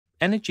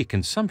Energy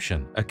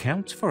consumption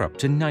accounts for up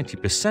to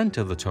 90%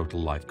 of the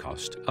total life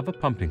cost of a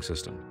pumping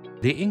system.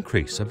 The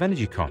increase of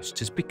energy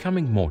costs is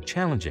becoming more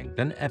challenging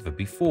than ever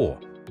before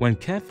when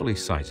carefully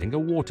sizing a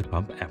water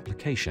pump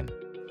application.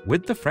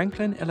 With the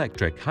Franklin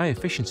Electric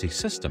high-efficiency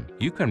system,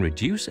 you can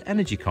reduce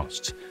energy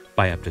costs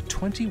by up to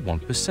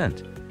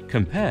 21%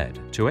 compared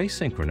to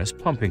asynchronous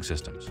pumping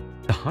systems.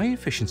 The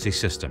high-efficiency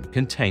system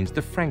contains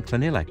the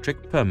Franklin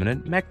Electric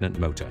permanent magnet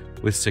motor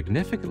with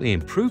significantly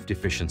improved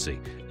efficiency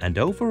and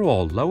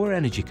overall lower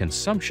energy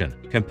consumption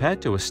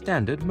compared to a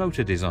standard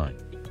motor design.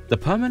 The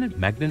permanent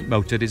magnet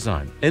motor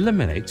design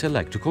eliminates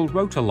electrical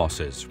rotor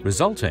losses,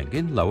 resulting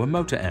in lower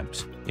motor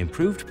amps,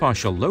 improved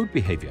partial load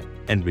behavior,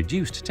 and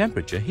reduced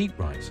temperature heat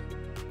rise.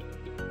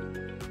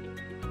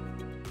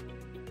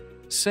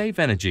 Save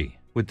energy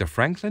with the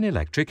Franklin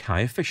Electric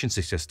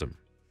high-efficiency system.